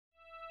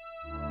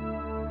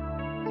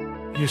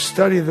You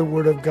study the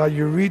Word of God.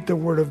 You read the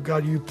Word of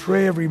God. You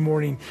pray every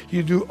morning.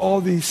 You do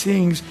all these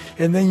things.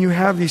 And then you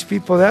have these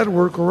people at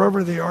work,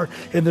 wherever they are,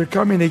 and they're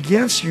coming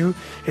against you.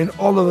 And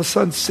all of a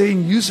sudden,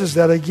 Satan uses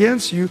that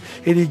against you,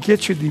 and he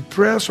gets you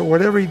depressed or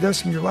whatever he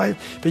does in your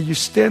life. But you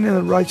stand in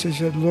the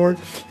righteousness and say, Lord,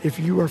 if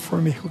you are for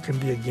me, who can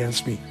be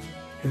against me?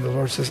 And the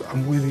Lord says,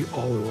 I'm with you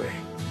all the way.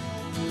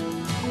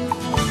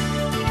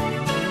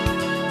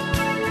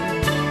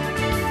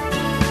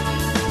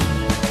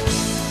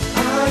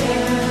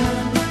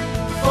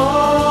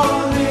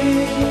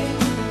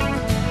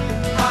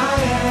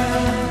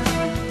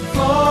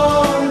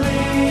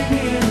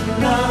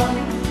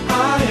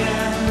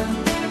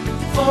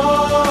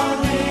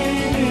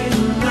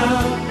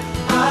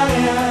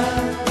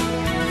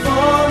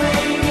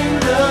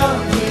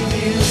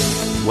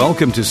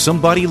 Welcome to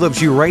Somebody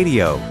Loves You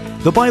Radio,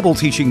 the Bible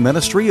teaching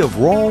ministry of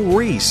Raul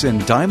Ries in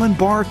Diamond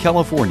Bar,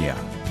 California.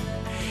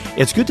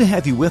 It's good to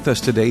have you with us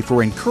today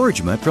for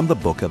encouragement from the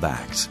book of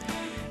Acts.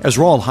 As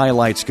Raul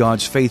highlights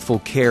God's faithful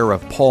care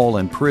of Paul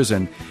in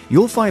prison,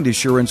 you'll find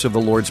assurance of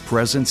the Lord's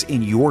presence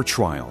in your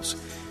trials.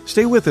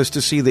 Stay with us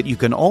to see that you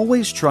can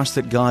always trust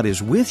that God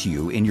is with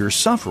you in your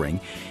suffering,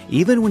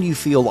 even when you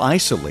feel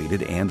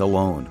isolated and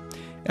alone.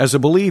 As a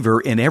believer,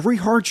 in every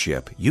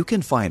hardship, you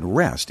can find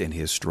rest in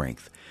His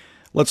strength.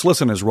 Let's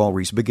listen as Raul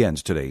Ries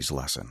begins today's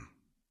lesson.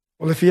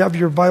 Well, if you have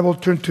your Bible,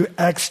 turn to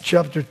Acts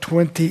chapter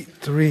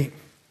 23.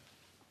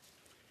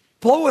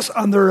 Paul was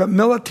under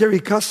military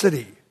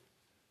custody,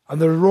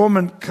 under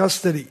Roman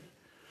custody.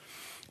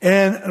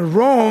 And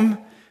Rome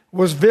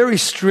was very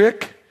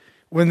strict.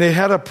 When they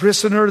had a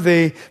prisoner,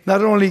 they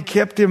not only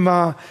kept him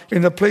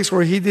in a place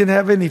where he didn't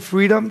have any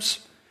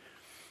freedoms,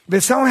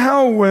 but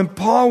somehow when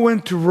Paul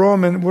went to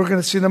Rome, and we're going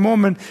to see in a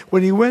moment,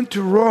 when he went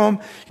to Rome,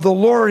 the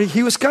Lord,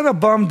 he was kind of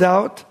bummed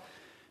out.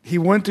 He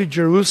went to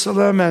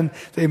Jerusalem and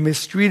they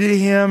mistreated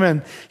him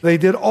and they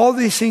did all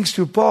these things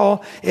to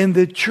Paul, and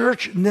the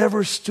church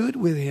never stood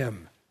with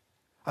him.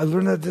 I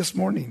learned that this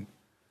morning.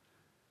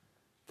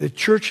 The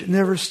church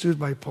never stood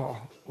by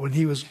Paul when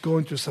he was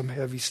going through some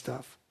heavy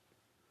stuff.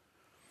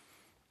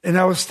 And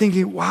I was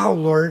thinking, wow,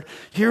 Lord,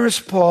 here is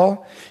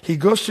Paul. He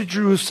goes to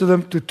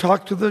Jerusalem to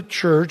talk to the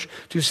church,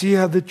 to see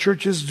how the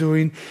church is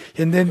doing.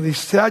 And then the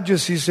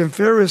Sadducees and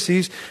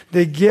Pharisees,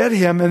 they get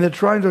him and they're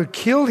trying to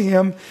kill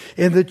him.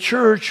 In the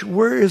church,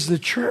 where is the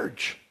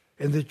church?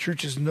 And the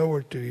church is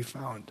nowhere to be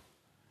found.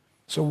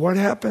 So what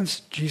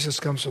happens? Jesus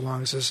comes along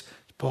and says,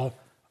 Paul,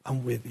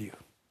 I'm with you.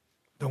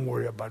 Don't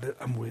worry about it.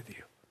 I'm with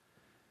you.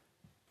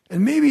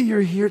 And maybe you're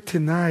here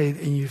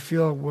tonight and you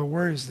feel, well,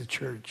 where is the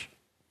church?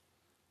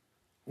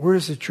 Where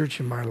is the church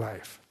in my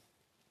life?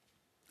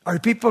 Are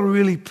people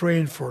really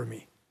praying for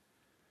me?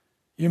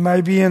 You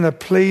might be in a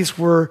place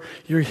where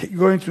you're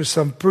going through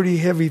some pretty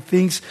heavy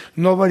things.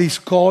 Nobody's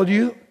called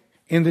you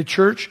in the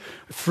church.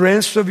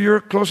 Friends of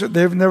yours closer,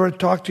 they've never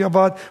talked to you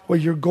about what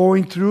you're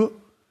going through.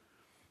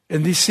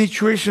 And these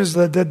situations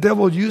that the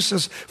devil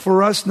uses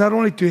for us not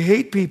only to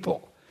hate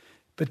people,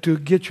 but to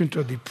get you into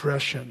a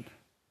depression,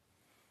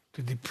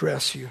 to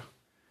depress you,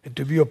 and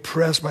to be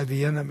oppressed by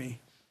the enemy.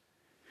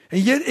 And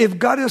yet, if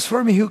God is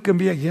for me, who can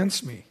be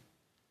against me?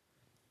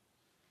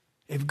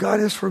 If God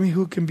is for me,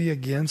 who can be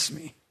against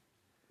me?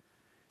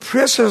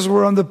 Prisoners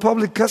were under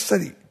public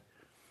custody.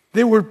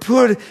 They were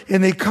put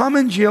in a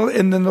common jail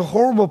and in a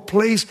horrible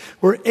place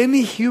where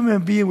any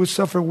human being would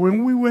suffer.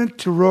 When we went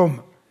to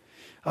Rome,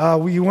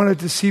 we wanted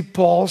to see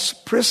Paul's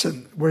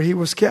prison where he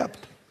was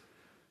kept.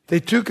 They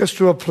took us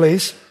to a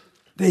place.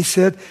 They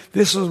said,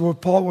 this is where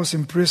Paul was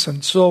in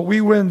prison. So we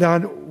went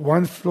down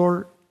one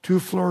floor, 2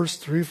 floors,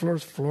 3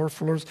 floors, 4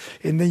 floors,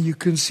 and then you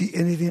couldn't see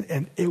anything,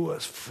 and it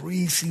was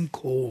freezing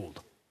cold.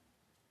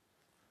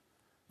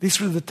 These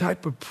were the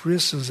type of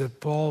prisons that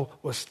Paul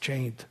was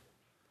chained.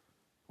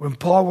 When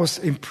Paul was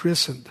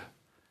imprisoned,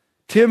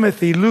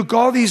 Timothy, Luke,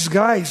 all these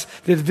guys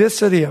that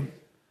visited him.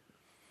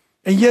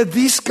 And yet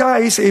these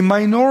guys, a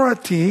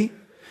minority,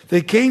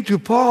 they came to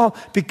Paul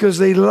because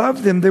they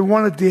loved him. They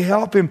wanted to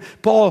help him.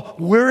 Paul,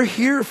 we're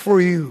here for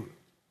you.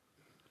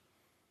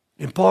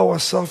 And Paul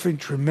was suffering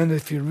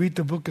tremendous. If you read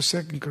the book of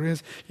 2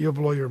 Corinthians, you'll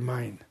blow your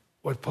mind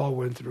what Paul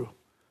went through.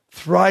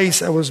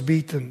 Thrice I was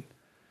beaten.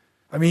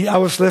 I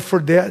was left for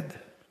dead.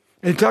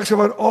 And he talks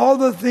about all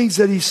the things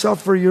that he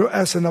suffered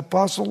as an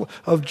apostle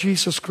of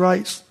Jesus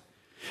Christ.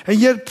 And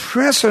yet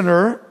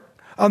prisoner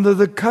under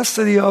the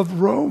custody of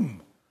Rome.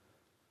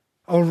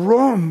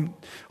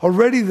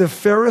 Already the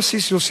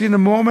Pharisees, you'll see in a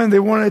moment, they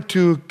wanted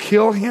to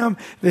kill him.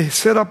 They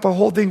set up a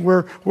whole thing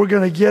where we're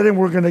going to get him,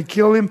 we're going to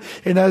kill him.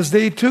 And as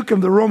they took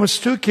him, the Romans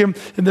took him,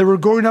 and they were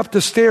going up the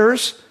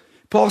stairs.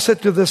 Paul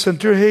said to the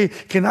centurion, hey,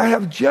 can I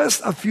have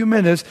just a few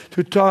minutes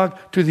to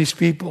talk to these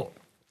people?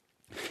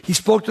 He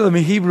spoke to them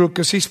in Hebrew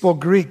because he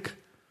spoke Greek.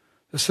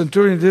 The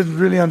centurion didn't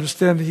really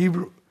understand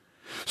Hebrew.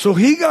 So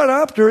he got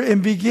up there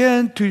and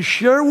began to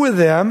share with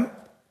them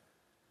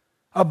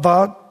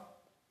about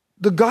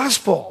the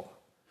gospel.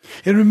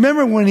 And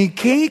remember, when he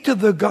came to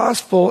the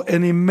gospel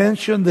and he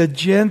mentioned the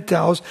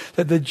Gentiles,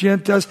 that the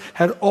Gentiles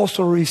had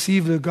also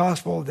received the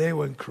gospel, they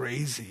went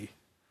crazy.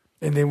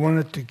 And they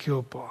wanted to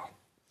kill Paul.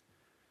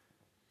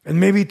 And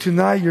maybe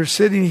tonight you're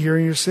sitting here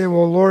and you're saying,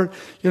 well, Lord,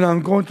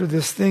 I'm going through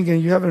this thing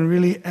and you haven't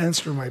really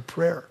answered my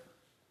prayer.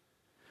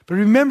 But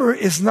remember,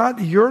 it's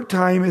not your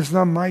time, it's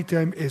not my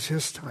time, it's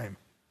His time.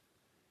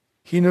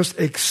 He knows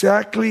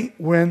exactly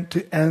when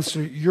to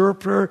answer your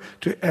prayer,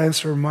 to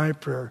answer my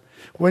prayer.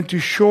 When to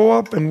show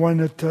up and when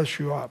to touch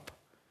you up.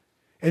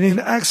 And in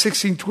Acts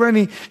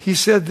 16:20, he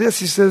said this.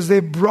 He says, they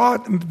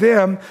brought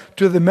them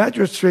to the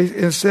magistrates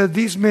and said,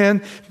 these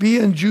men,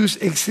 being Jews,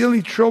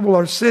 exceedingly trouble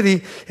our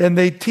city, and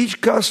they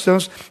teach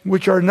customs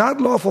which are not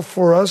lawful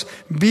for us,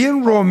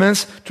 being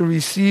Romans, to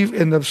receive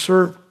and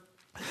observe.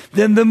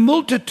 Then the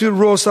multitude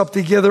rose up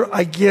together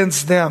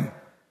against them.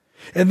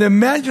 And the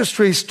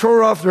magistrates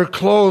tore off their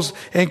clothes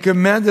and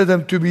commanded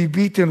them to be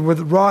beaten with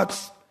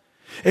rods.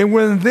 And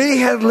when they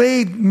had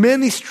laid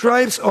many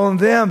stripes on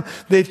them,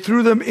 they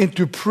threw them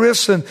into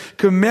prison,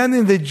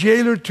 commanding the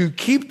jailer to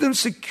keep them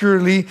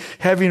securely.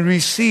 Having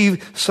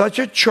received such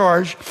a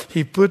charge,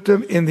 he put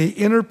them in the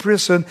inner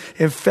prison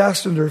and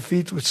fastened their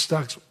feet with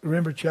stocks.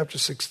 Remember chapter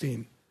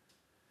 16.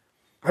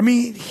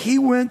 He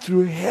went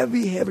through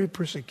heavy, heavy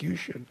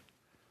persecution.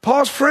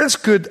 Paul's friends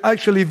could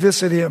actually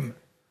visit him.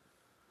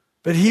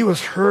 But he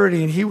was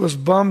hurting. He was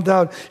bummed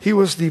out. He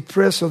was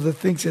depressed of the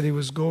things that he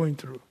was going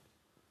through.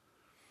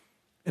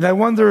 And I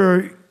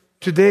wonder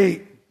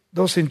today,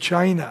 those in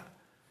China,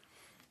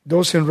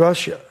 those in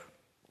Russia,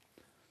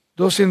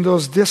 those in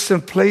those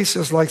distant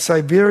places like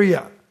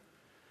Siberia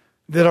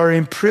that are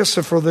in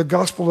prison for the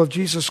gospel of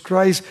Jesus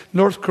Christ,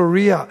 North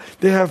Korea,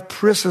 they have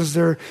prisons.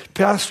 There are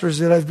pastors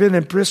that have been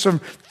in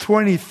prison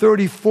 20,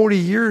 30, 40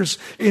 years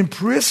in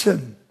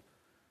prison.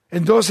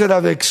 And those that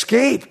have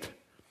escaped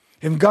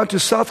and gone to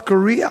South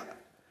Korea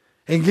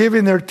and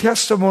given their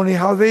testimony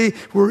how they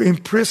were in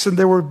prison.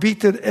 They were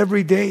beaten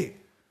every day.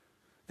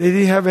 They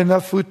didn't have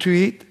enough food to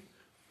eat.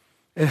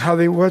 And how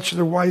they watched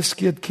their wives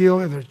get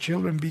killed and their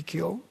children be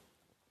killed.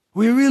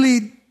 We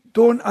really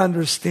don't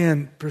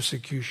understand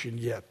persecution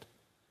yet.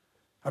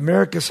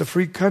 America is a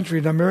free country,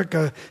 and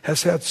America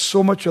has had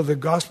so much of the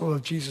gospel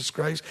of Jesus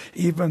Christ,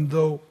 even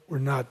though we're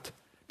not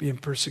being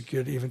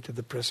persecuted even to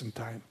the present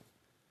time.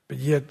 But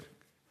yet,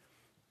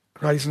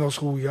 Christ knows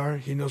who we are.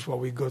 He knows what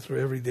we go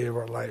through every day of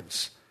our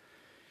lives.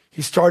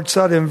 He starts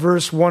out in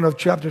verse 1 of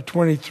chapter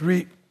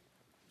 23.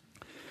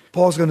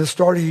 Paul's going to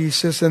start here. He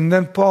says, and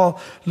then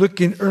Paul,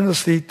 looking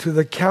earnestly to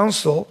the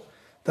council,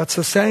 that's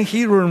the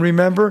Sanhedrin,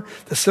 remember?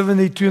 The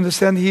 72 in the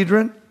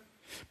Sanhedrin.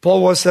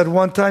 Paul was at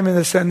one time in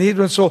the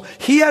Sanhedrin. So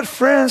he had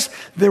friends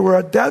that were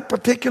at that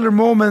particular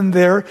moment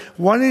there,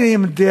 wanting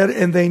him dead,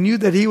 and they knew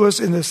that he was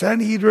in the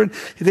Sanhedrin.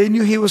 They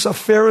knew he was a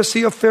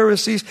Pharisee of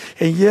Pharisees,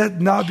 and yet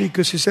not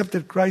because he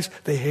accepted Christ,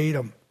 they hate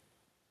him.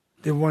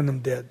 They want him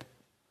dead.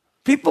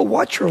 People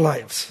watch your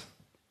lives.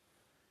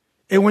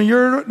 And when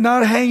you're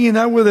not hanging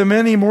out with them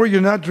anymore,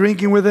 you're not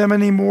drinking with them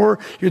anymore,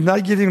 you're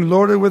not getting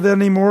loaded with them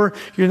anymore,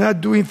 you're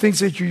not doing things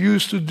that you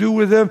used to do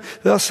with them,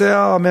 they'll say,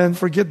 oh man,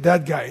 forget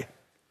that guy.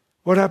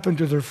 What happened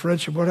to their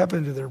friendship? What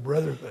happened to their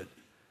brotherhood?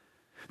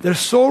 They're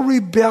so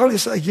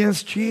rebellious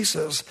against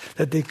Jesus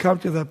that they come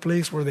to that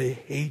place where they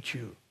hate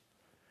you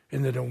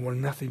and they don't want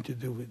nothing to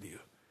do with you.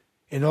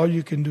 And all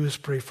you can do is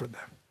pray for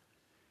them.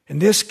 In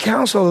this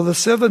council of the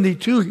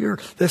 72 here,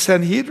 the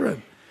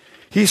Sanhedrin,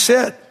 he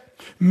said,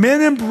 men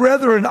and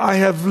brethren, I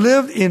have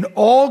lived in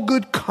all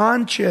good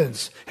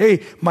conscience.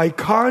 Hey, my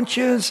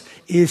conscience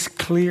is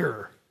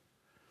clear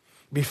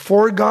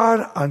before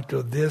God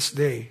unto this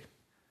day.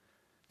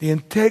 The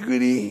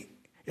integrity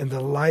in the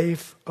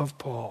life of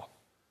Paul.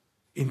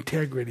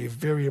 Integrity is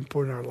very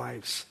important in our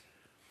lives.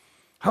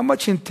 How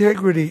much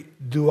integrity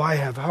do I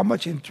have? How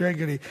much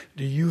integrity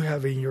do you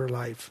have in your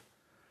life?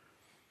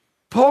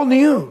 Paul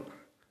knew,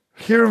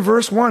 here in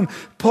verse 1,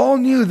 Paul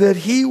knew that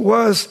he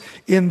was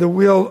in the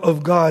will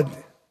of God.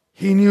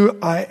 He knew,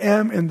 I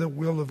am in the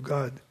will of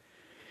God.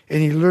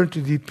 And he learned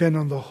to depend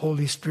on the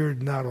Holy Spirit,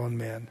 not on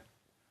man.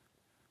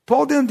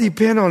 Paul didn't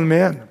depend on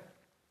man.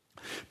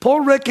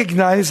 Paul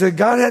recognized that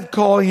God had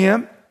called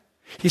him.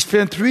 He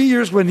spent 3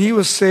 years when he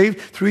was saved,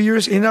 3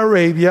 years in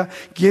Arabia,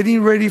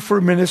 getting ready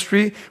for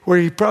ministry, where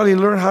he probably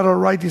learned how to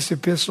write his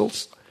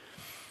epistles.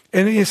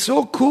 And it's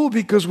so cool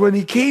because when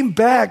he came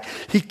back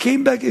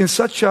in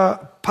such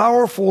a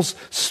powerful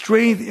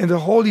strength in the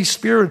Holy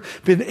Spirit,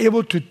 being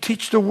able to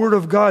teach the Word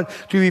of God,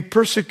 to be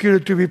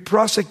persecuted, to be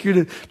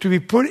prosecuted, to be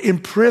put in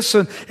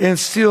prison, and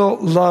still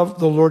love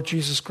the Lord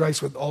Jesus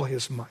Christ with all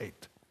his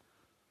might.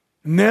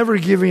 Never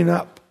giving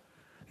up.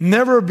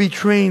 Never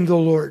betraying the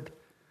Lord.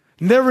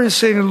 Never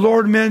saying,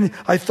 Lord, man,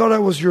 I thought I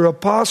was your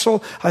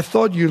apostle. I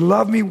thought you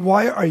loved me.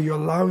 Why are you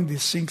allowing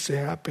these things to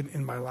happen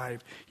in my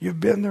life? You've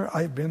been there.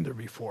 I've been there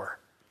before.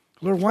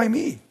 Lord, why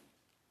me?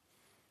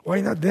 Why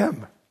not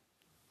them?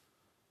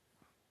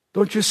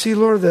 Don't you see,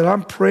 Lord, that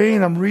I'm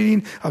praying, I'm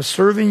reading, I'm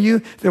serving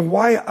you? Then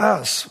why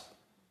us?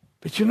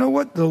 But you know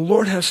what? The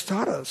Lord has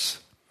taught us.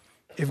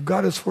 If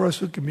God is for us,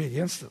 who can be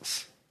against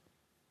us?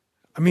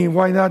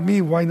 Why not me?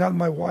 Why not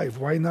my wife?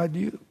 Why not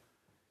you?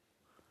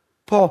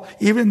 Paul,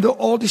 even though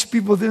all these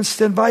people didn't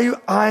stand by you,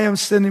 I am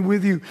standing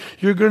with you.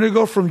 You're going to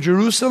go from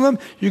Jerusalem,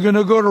 you're going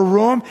to go to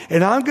Rome,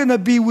 and I'm going to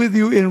be with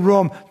you in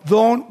Rome.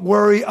 Don't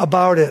worry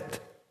about it.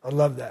 I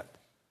love that.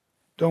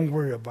 Don't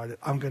worry about it.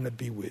 I'm going to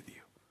be with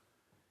you.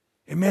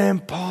 And man,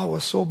 Paul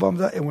was so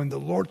bummed out. And when the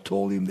Lord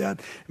told him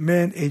that,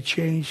 man, it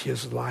changed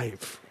his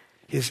life.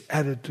 His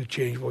attitude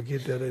changed. We'll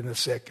get that in a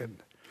second.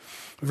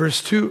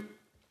 Verse 2.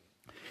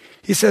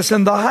 He says,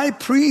 and the high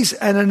priest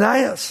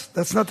Ananias,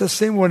 that's not the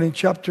same one in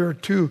chapter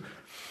 2.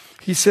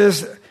 He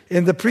says,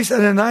 and the priest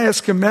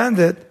Ananias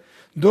commanded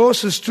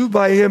those who stood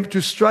by him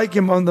to strike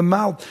him on the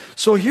mouth.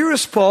 So here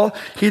is Paul.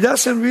 He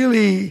doesn't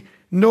really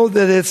know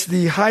that it's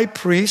the high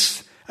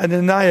priest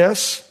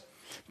Ananias,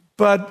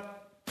 but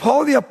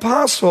Paul the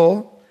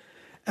apostle,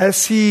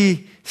 as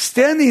he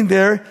standing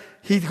there,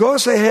 he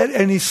goes ahead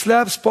and he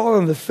slaps Paul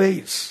in the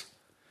face.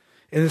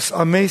 And it's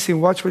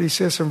amazing. Watch what he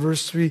says in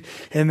verse 3.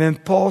 And then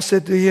Paul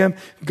said to him,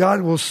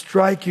 God will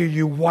strike you,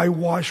 you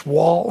whitewashed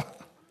wall.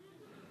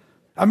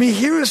 I mean,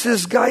 here is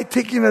this guy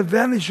taking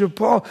advantage of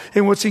Paul.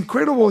 And what's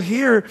incredible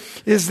here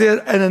is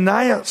that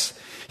Ananias,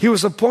 he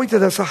was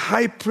appointed as a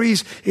high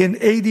priest in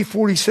AD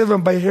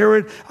 47 by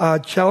Herod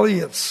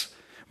Chalias,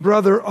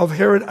 brother of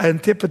Herod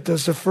Antipater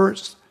I.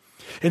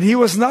 And he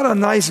was not a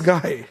nice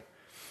guy.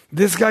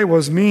 This guy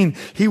was mean.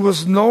 He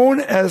was known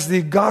as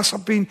the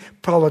gossiping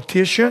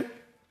politician.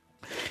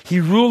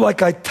 He ruled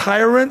like a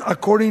tyrant,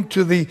 according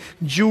to the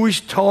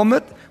Jewish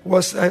Talmud,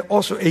 was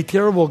also a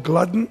terrible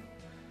glutton.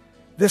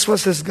 This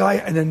was this guy,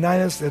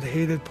 Ananias, that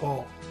hated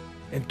Paul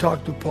and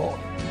talked to Paul.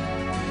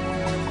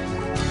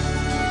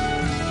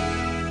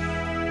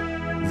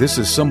 This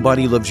is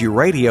Somebody Loves You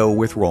Radio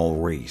with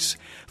Raul Ries.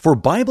 For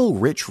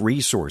Bible-rich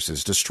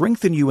resources to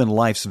strengthen you in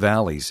life's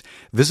valleys,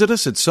 visit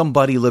us at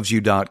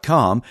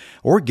somebodylovesyou.com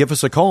or give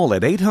us a call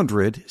at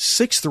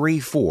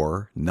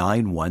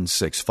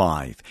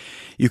 800-634-9165.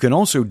 You can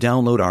also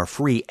download our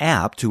free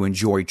app to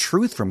enjoy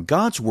truth from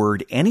God's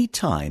Word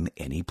anytime,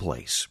 any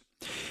place.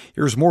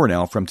 Here's more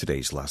now from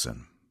today's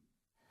lesson.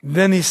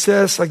 Then he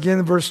says, again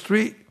in verse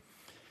 3,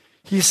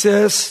 he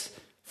says,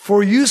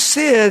 for you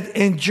sit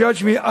and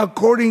judge me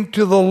according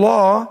to the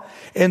law,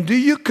 and do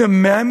you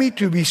command me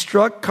to be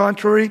struck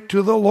contrary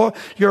to the law?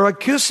 You're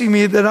accusing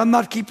me that I'm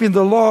not keeping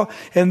the law,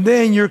 and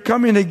then you're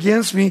coming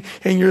against me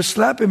and you're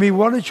slapping me.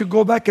 Why don't you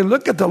go back and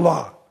look at the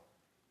law?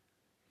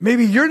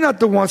 Maybe you're not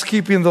the ones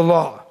keeping the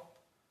law.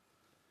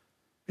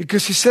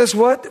 Because he says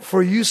what?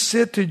 For you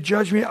sit to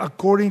judge me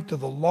according to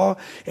the law,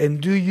 and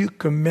do you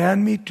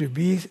command me to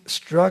be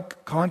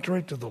struck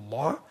contrary to the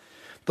law?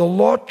 The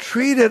law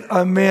treated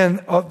a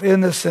man of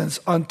innocence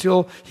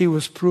until he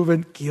was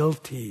proven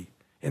guilty.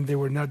 And they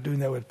were not doing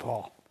that with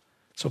Paul.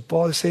 So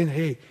Paul is saying,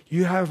 hey,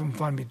 you haven't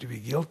found me to be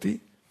guilty.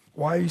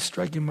 Why are you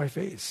striking my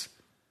face?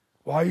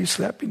 Why are you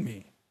slapping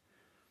me?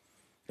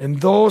 And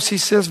those, he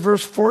says,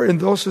 verse 4, and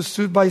those who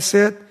stood by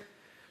said,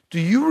 do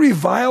you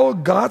revile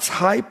God's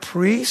high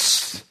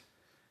priest?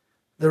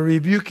 They're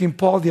rebuking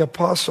Paul the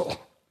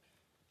apostle,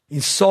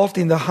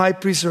 insulting the high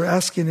priest. They're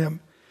asking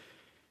him.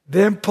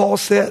 Then Paul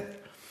said,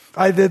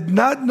 I did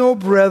not know,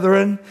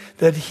 brethren,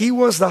 that he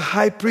was the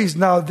high priest.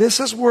 Now, this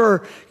is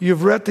where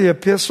you've read the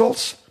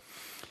epistles,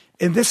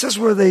 and this is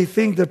where they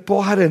think that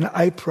Paul had an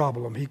eye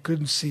problem. He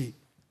couldn't see,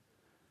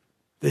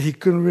 that he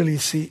couldn't really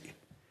see.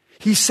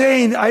 He's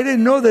saying, I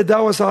didn't know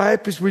that was a high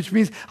priest, which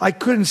means I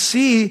couldn't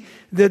see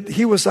that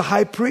he was a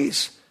high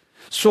priest.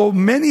 So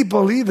many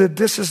believe that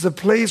this is the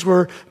place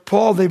where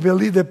they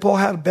believe that Paul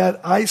had bad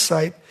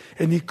eyesight,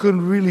 and he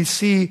couldn't really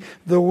see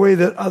the way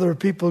that other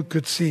people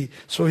could see.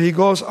 So he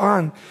goes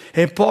on.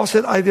 And Paul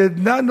said, I did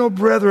not know,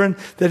 brethren,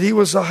 that he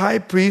was a high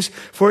priest,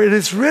 for it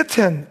is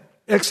written,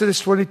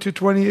 Exodus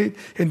 22:28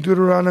 and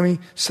Deuteronomy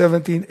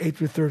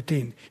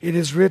 17:8-13. It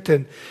is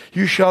written,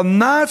 you shall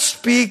not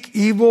speak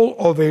evil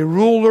of a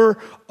ruler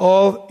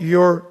of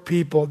your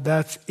people.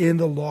 That's in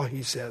the law,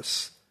 he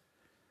says.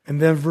 And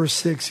then verse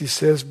 6, he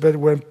says, but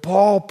when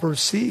Paul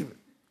perceived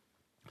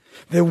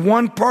that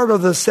one part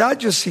of the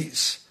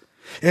Sadducees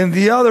and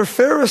the other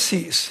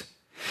Pharisees,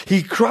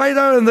 he cried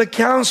out in the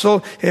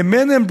council,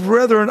 men and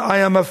brethren, I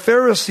am a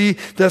Pharisee,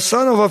 the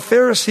son of a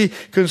Pharisee,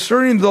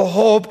 concerning the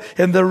hope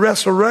and the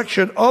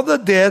resurrection of the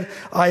dead,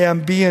 I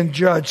am being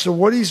judged. So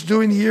what he's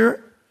doing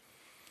here,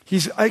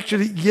 he's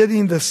actually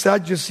getting the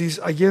Sadducees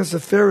against the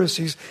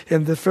Pharisees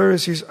and the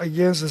Pharisees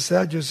against the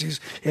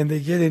Sadducees, and they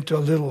get into a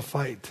little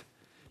fight.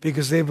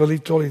 Because they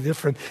believe totally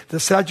different. The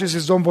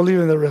Sadducees don't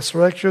believe in the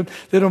resurrection.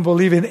 They don't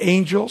believe in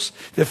angels.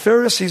 The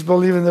Pharisees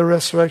believe in the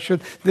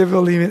resurrection. They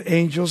believe in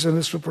angels and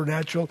the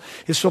supernatural.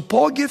 And so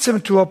Paul gets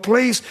them to a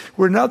place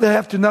where now they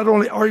have to not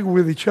only argue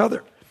with each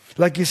other,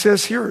 like he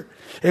says here.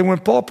 And when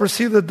Paul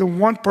perceived that the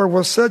one part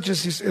was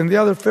Sadducees and the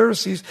other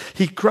Pharisees,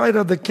 he cried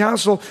at the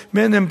council,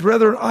 men and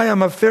brethren, I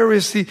am a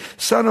Pharisee,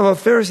 son of a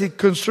Pharisee,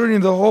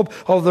 concerning the hope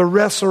of the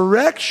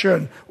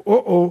resurrection.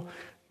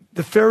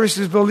 The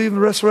Pharisees believe in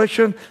the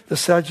resurrection. The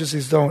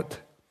Sadducees don't.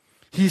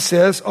 He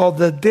says, of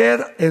the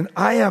dead, and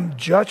I am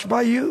judged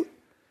by you.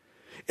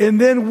 And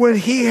then when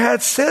he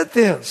had said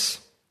this,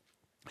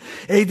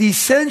 A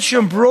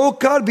dissension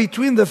broke out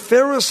between the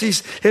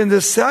Pharisees and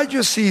the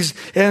Sadducees,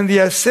 and the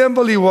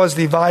assembly was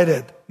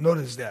divided.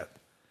 Notice that.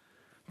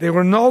 They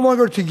were no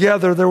longer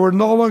together. They were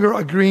no longer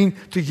agreeing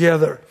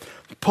together.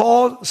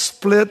 Paul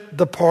split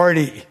the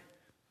party.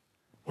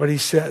 What he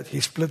said, he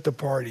split the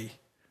party.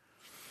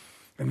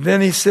 And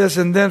then he says,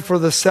 and then for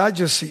the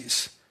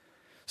Sadducees,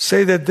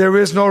 say that there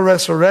is no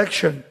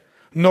resurrection,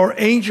 nor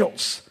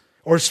angels,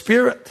 or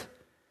spirit.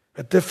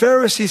 But the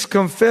Pharisees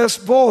confess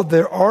both.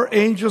 There are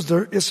angels,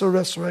 there is a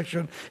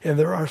resurrection, and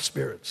there are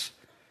spirits.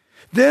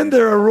 Then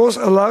there arose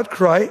a loud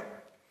cry,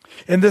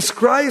 and the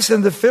scribes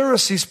and the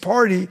Pharisees'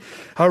 party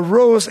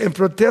arose and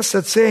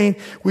protested, saying,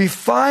 we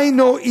find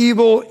no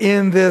evil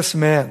in this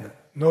man.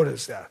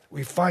 Notice that.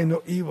 We find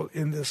no evil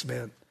in this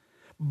man.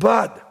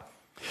 But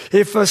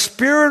if a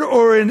spirit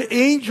or an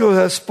angel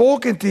has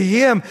spoken to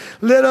him,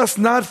 let us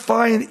not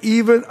find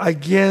even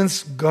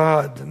against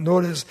God.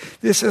 Notice,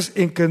 this is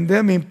in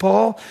condemning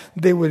Paul,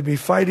 they would be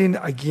fighting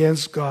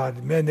against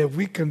God. Man, if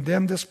we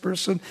condemn this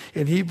person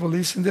and he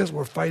believes in this,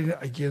 we're fighting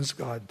against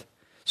God.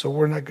 So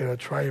we're not going to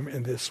try him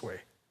in this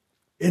way.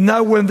 And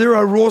now when there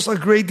arose a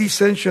great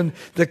dissension,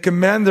 the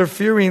commander,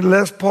 fearing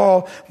lest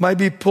Paul might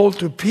be pulled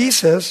to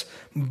pieces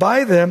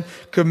by them,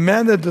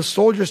 commanded the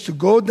soldiers to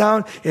go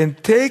down and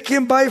take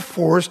him by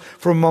force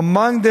from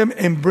among them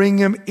and bring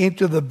him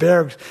into the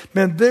barracks.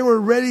 Man, they were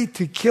ready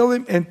to kill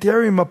him and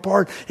tear him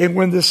apart. And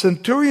when the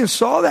centurion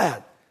saw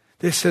that,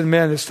 they said,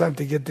 man, it's time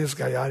to get this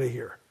guy out of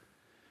here.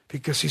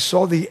 Because he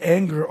saw the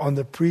anger on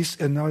the priests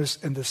and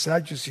the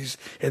Sadducees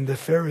and the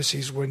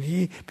Pharisees when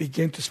he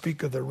began to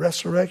speak of the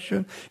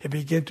resurrection and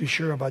began to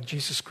share about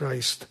Jesus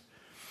Christ.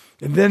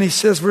 And then he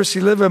says, verse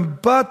 11,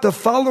 but the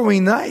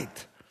following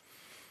night,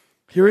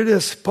 here it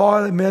is,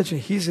 Paul, imagine,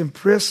 he's in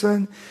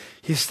prison.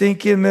 He's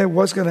thinking, man,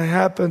 what's going to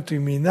happen to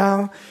me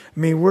now? I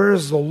mean, where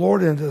is the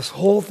Lord in this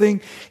whole thing?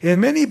 And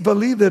many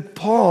believe that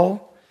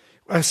Paul,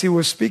 as he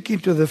was speaking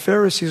to the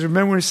Pharisees,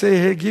 remember when he said,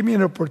 hey, give me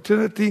an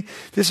opportunity.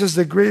 This is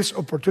the greatest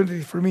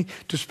opportunity for me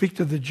to speak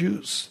to the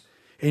Jews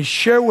and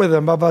share with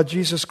them about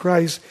Jesus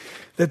Christ.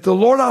 That the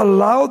Lord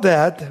allowed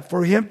that,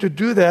 for him to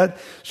do that,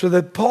 so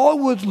that Paul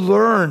would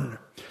learn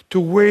to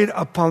wait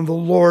upon the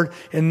Lord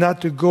and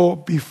not to go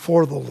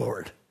before the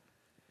Lord.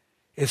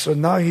 And so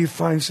now he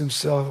finds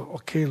himself,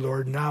 okay,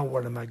 Lord, now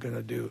what am I going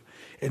to do?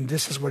 And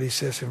this is what he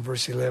says in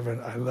verse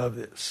 11. I love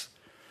this.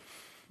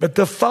 But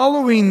the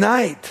following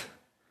night,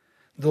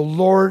 the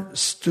Lord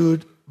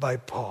stood by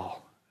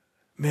Paul.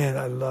 Man,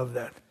 I love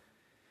that.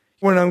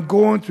 When I'm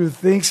going through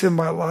things in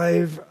my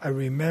life, I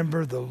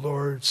remember the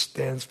Lord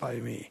stands by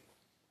me.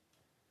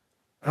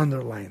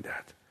 Underline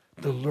that.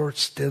 The Lord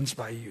stands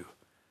by you.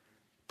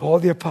 Paul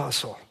the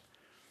Apostle.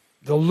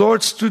 The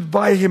Lord stood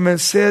by him and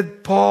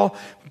said, Paul,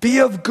 be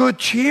of good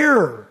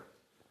cheer.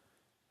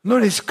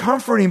 Notice, he's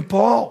comforting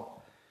Paul.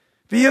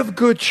 Be of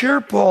good cheer,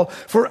 Paul,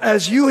 for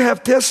as you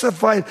have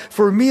testified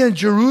for me in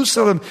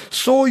Jerusalem,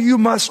 so you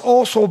must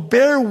also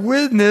bear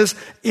witness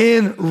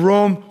in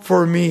Rome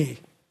for me.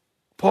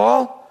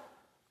 Paul,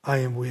 I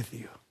am with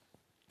you.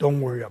 Don't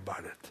worry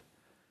about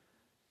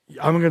it.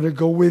 I'm going to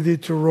go with you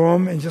to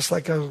Rome, and just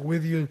like I was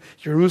with you in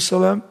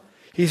Jerusalem,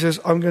 he says,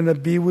 I'm going to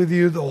be with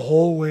you the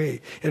whole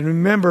way. And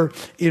remember,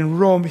 in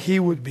Rome, he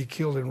would be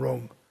killed in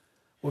Rome,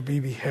 would be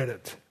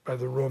beheaded by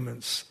the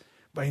Romans,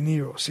 by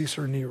Nero,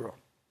 Caesar Nero.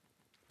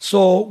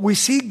 So we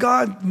see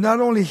God not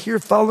only here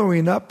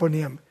following up on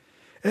him.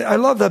 And I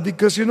love that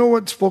because you know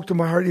what spoke to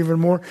my heart even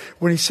more?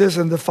 When he says,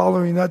 and the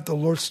following night the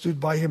Lord stood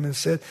by him and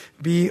said,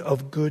 be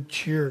of good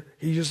cheer.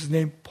 He used his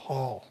name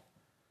Paul.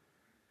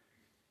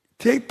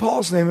 Take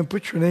Paul's name and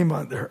put your name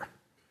on there.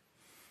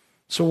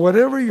 So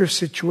whatever your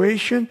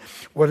situation,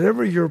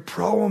 whatever your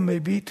problem may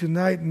be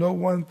tonight, know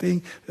one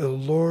thing, the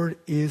Lord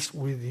is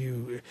with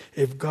you.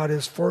 If God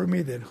is for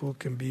me, then who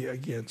can be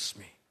against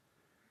me?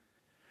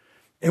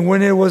 And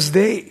when it was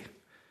day,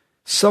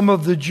 some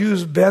of the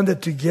Jews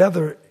banded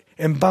together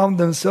and bound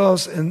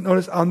themselves, and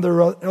notice,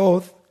 under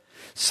oath,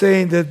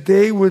 saying that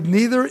they would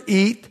neither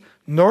eat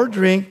nor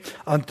drink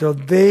until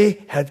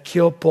they had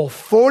killed Paul.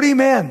 40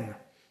 men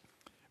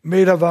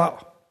made a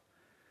vow.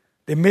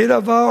 They made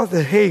a vow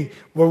that, hey,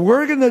 what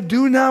we're going to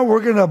do now, we're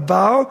going to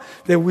vow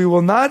that we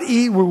will not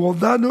eat, we will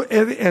not do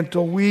anything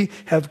until we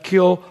have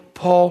killed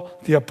Paul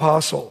the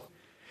Apostle.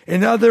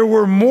 And now there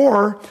were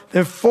more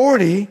than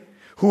 40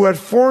 who had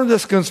formed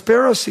this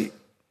conspiracy.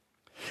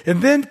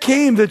 And then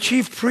came the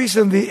chief priests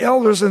and the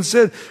elders and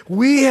said,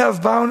 we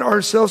have bound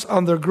ourselves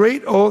under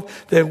great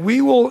oath that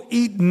we will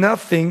eat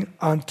nothing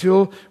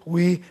until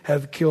we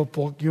have killed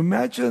Paul. Can you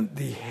imagine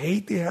the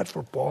hate they had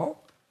for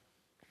Paul?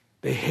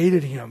 They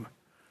hated him.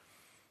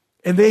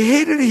 And they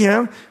hated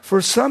him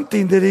for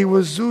something that he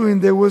was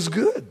doing that was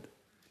good.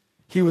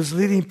 He was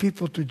leading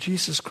people to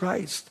Jesus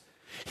Christ.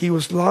 He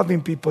was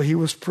loving people. He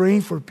was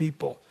praying for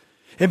people.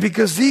 And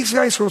because these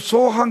guys were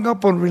so hung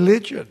up on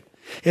religion,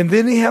 and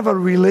then they have a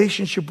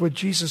relationship with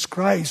Jesus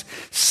Christ,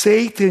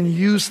 Satan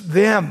used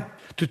them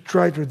to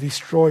try to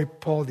destroy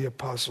Paul the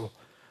Apostle,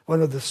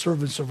 one of the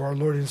servants of our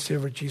Lord and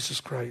Savior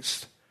Jesus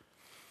Christ.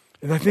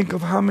 And I think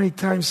of how many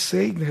times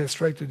Satan has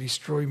tried to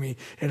destroy me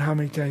and how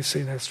many times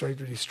Satan has tried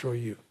to destroy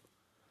you.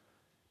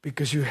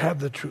 Because you have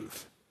the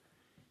truth.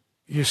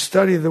 You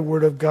study the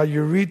Word of God.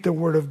 You read the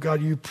Word of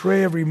God. You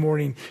pray every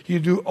morning. You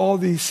do all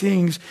these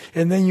things.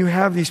 And then you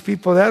have these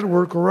people at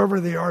work, wherever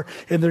they are,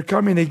 and they're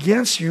coming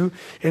against you.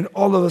 And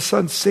all of a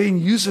sudden,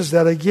 Satan uses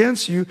that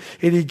against you.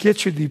 And he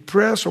gets you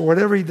depressed or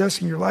whatever he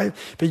does in your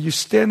life. But you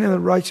stand in the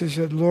righteousness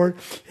and say, Lord,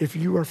 if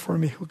you are for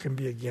me, who can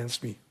be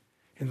against me?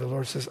 And the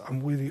Lord says,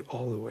 I'm with you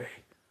all the way.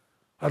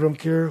 I don't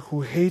care who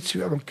hates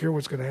you. I don't care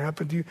what's going to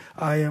happen to you.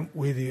 I am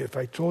with you. If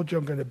I told you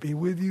I'm going to be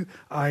with you,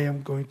 I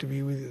am going to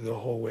be with you the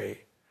whole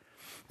way.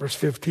 Verse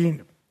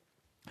 15,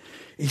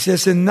 he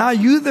says, and now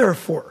you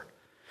therefore,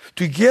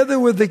 together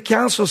with the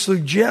council,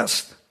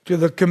 suggest to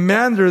the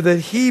commander that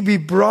he be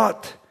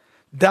brought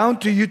down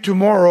to you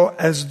tomorrow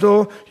as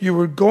though you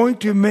were going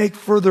to make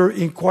further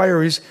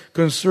inquiries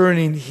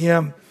concerning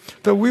him.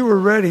 But we were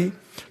ready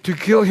to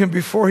kill him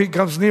before he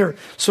comes near.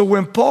 So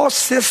when Paul's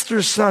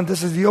sister's son,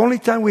 this is the only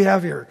time we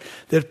have here,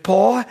 that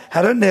Paul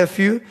had a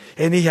nephew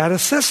and he had a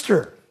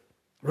sister,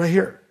 right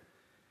here.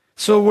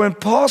 So when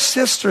Paul's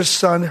sister's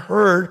son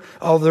heard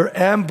of their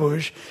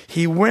ambush,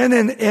 he went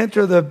and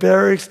entered the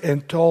barracks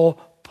and told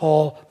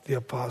Paul the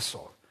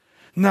apostle.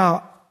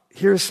 Now,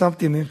 here's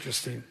something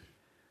interesting.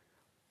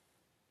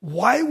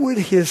 Why would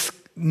his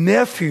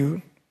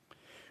nephew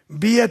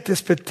be at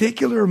this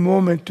particular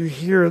moment to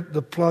hear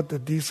the plot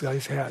that these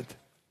guys had?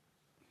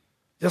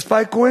 Just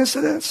by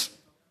coincidence?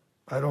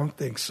 I don't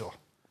think so.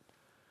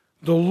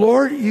 The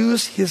Lord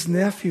used his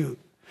nephew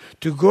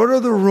to go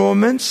to the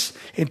Romans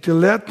and to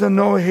let them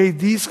know, hey,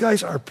 these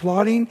guys are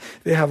plotting.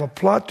 They have a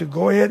plot to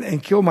go ahead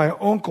and kill my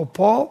uncle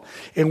Paul.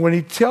 And when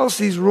he tells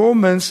these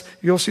Romans,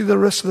 you'll see the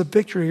rest of the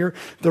picture here,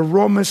 the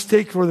Romans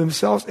take for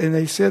themselves and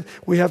they said,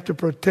 we have to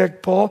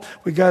protect Paul.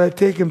 We got to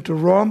take him to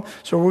Rome.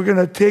 So we're going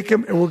to take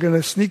him and we're going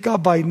to sneak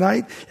out by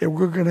night and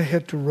we're going to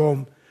head to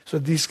Rome. So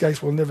these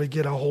guys will never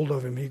get a hold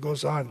of him. He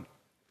goes on.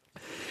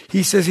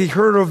 He says he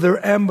heard of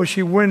their ambush.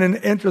 He went and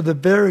entered the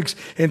barracks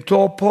and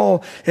told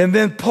Paul. And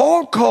then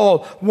Paul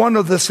called one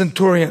of the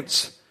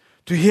centurions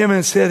to him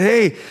and said,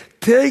 hey,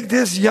 take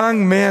this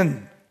young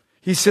man,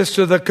 he says,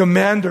 to the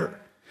commander,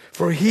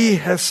 for he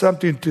has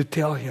something to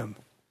tell him.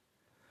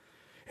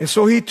 And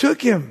so he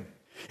took him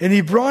and he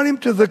brought him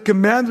to the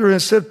commander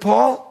and said,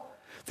 Paul,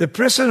 the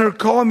prisoner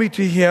called me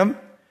to him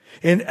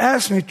and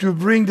asked me to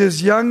bring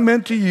this young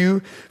man to you,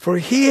 for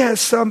he has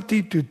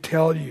something to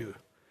tell you.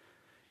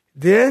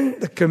 Then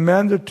the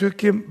commander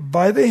took him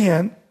by the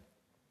hand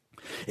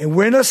and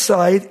went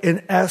aside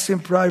and asked him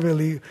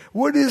privately,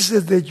 what is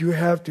it that you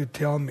have to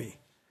tell me?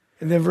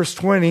 And then verse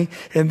 20,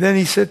 and then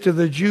he said to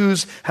the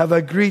Jews, have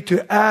agreed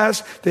to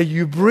ask that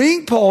you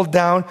bring Paul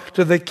down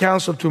to the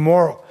council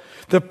tomorrow.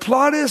 The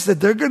plot is that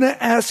they're going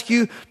to ask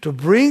you to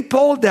bring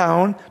Paul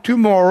down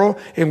tomorrow,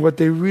 and what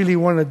they really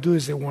want to do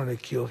is they want to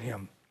kill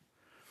him.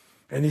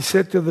 And he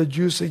said to the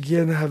Jews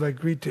again, have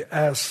agreed to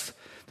ask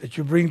that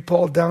you bring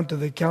Paul down to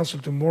the council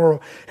tomorrow,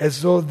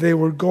 as though they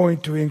were going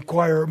to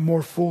inquire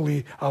more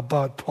fully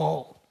about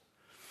Paul.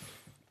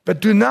 But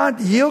do not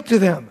yield to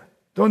them.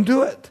 Don't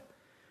do it.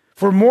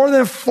 For more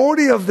than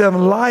 40 of them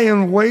lie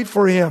in wait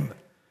for him.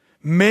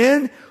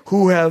 Men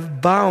who have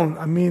bound.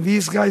 I mean,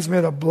 these guys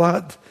made of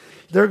blood.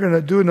 They're going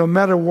to do it no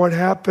matter what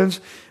happens.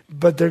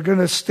 But they're going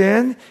to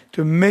stand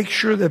to make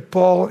sure that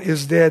Paul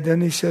is dead.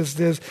 Then he says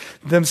this,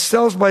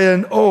 themselves by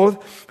an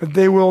oath, that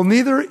they will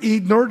neither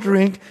eat nor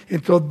drink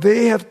until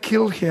they have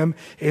killed him.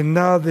 And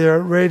now they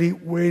are ready,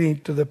 waiting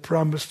to the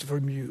promise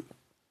from you.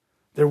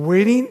 They're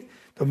waiting.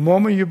 The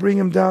moment you bring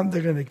him down,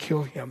 they're going to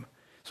kill him.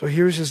 So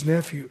here's his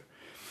nephew.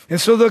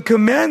 And so the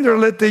commander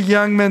let the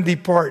young man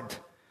depart.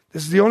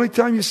 This is the only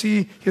time you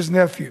see his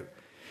nephew.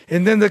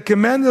 And then the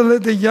commander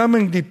let the young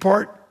man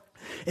depart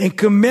and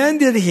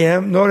commanded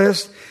him,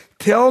 notice,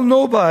 tell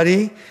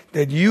nobody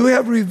that you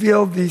have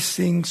revealed these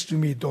things to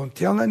me. Don't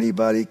tell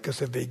anybody,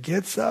 because if it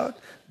gets out,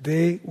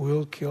 they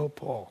will kill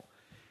Paul.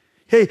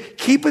 Hey,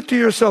 keep it to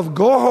yourself.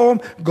 Go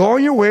home, go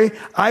on your way.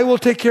 I will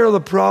take care of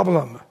the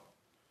problem.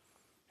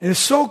 And it's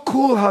so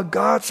cool how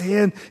God's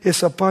hand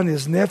is upon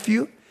his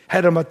nephew,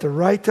 had him at the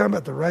right time,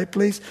 at the right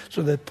place,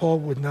 so that Paul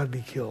would not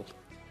be killed.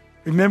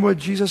 Remember what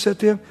Jesus said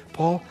to him?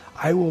 Paul,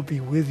 I will be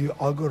with you.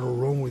 I'll go to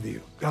Rome with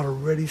you. God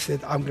already said,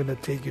 I'm going to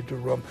take you to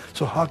Rome.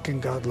 So how can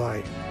God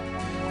lie?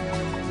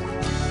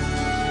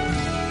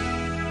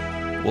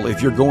 Well,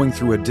 if you're going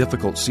through a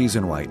difficult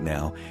season right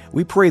now,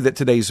 we pray that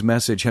today's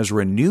message has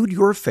renewed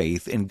your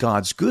faith in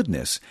God's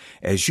goodness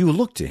as you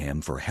look to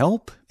Him for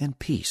help and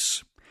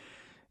peace.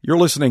 You're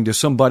listening to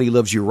Somebody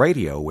Loves You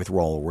Radio with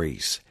Raul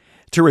Ries.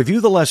 To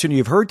review the lesson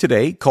you've heard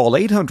today, call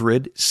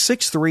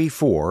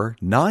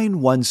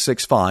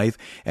 800-634-9165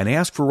 and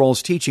ask for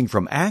Raul's teaching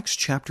from Acts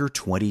chapter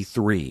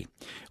 23.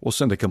 We'll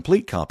send a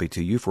complete copy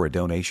to you for a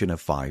donation of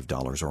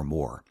 $5 or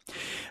more.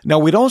 Now,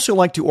 we'd also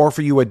like to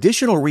offer you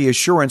additional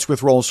reassurance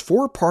with Raul's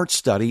 4-part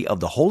study of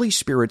the Holy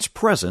Spirit's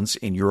presence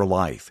in your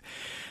life.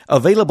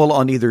 Available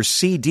on either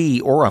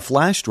CD or a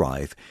flash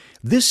drive,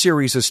 This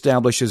series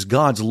establishes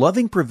God's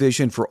loving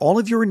provision for all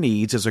of your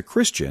needs as a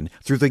Christian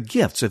through the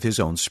gifts of His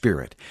own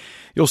Spirit.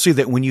 You'll see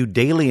that when you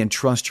daily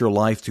entrust your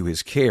life to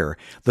His care,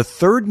 the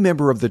third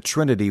member of the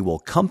Trinity will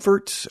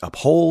comfort,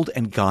 uphold,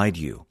 and guide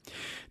you.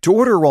 To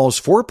order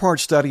Raul's 4-part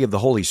study of the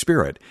Holy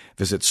Spirit,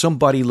 visit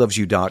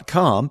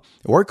SomebodyLovesYou.com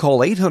or call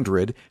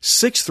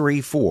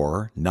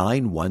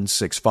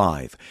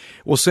 800-634-9165.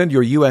 We'll send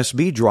your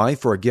USB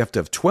drive for a gift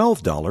of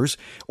 $12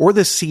 or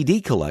the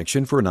CD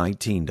collection for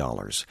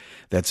 $19.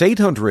 That's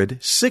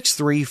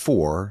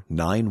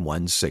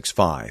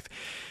 800-634-9165.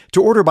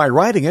 To order by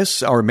writing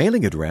us, our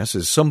mailing address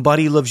is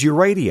Somebody Loves You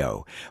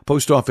Radio,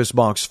 Post Office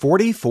Box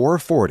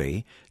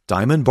 4440,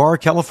 Diamond Bar,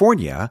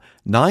 California,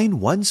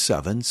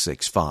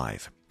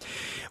 91765.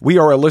 We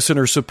are a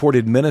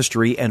listener-supported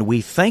ministry, and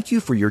we thank you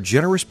for your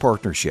generous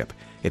partnership.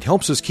 It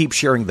helps us keep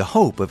sharing the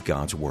hope of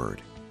God's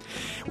Word.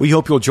 We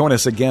hope you'll join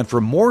us again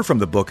for more from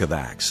the book of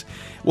Acts.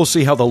 We'll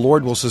see how the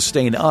Lord will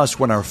sustain us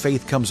when our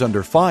faith comes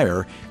under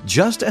fire,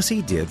 just as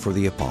He did for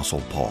the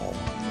Apostle Paul.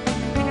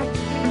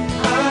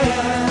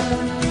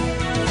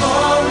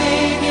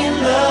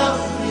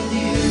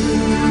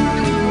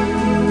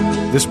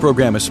 This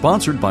program is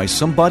sponsored by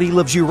Somebody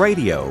Loves You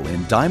Radio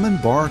in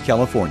Diamond Bar,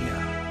 California.